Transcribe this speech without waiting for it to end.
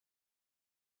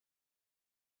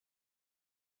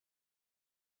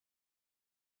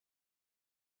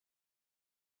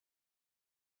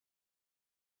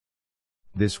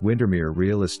This Windermere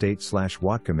Real Estate /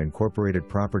 Whatcom Incorporated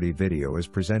property video is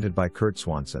presented by Kurt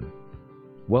Swanson.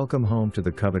 Welcome home to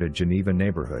the coveted Geneva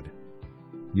neighborhood.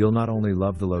 You'll not only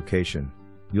love the location,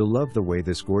 you'll love the way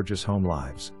this gorgeous home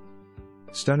lives.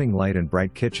 Stunning light and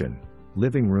bright kitchen,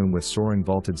 living room with soaring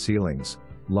vaulted ceilings,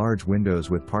 large windows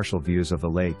with partial views of the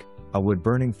lake, a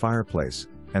wood-burning fireplace,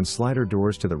 and slider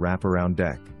doors to the wraparound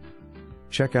deck.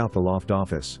 Check out the loft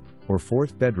office, or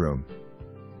fourth bedroom,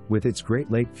 with its great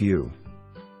lake view.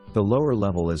 The lower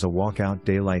level is a walkout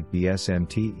daylight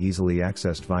bsmt easily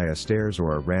accessed via stairs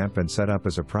or a ramp and set up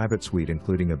as a private suite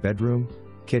including a bedroom,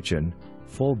 kitchen,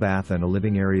 full bath and a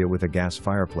living area with a gas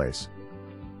fireplace.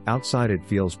 Outside it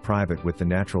feels private with the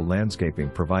natural landscaping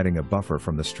providing a buffer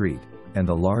from the street, and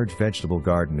the large vegetable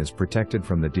garden is protected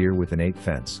from the deer with an 8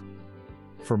 fence.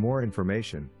 For more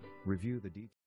information, review the details.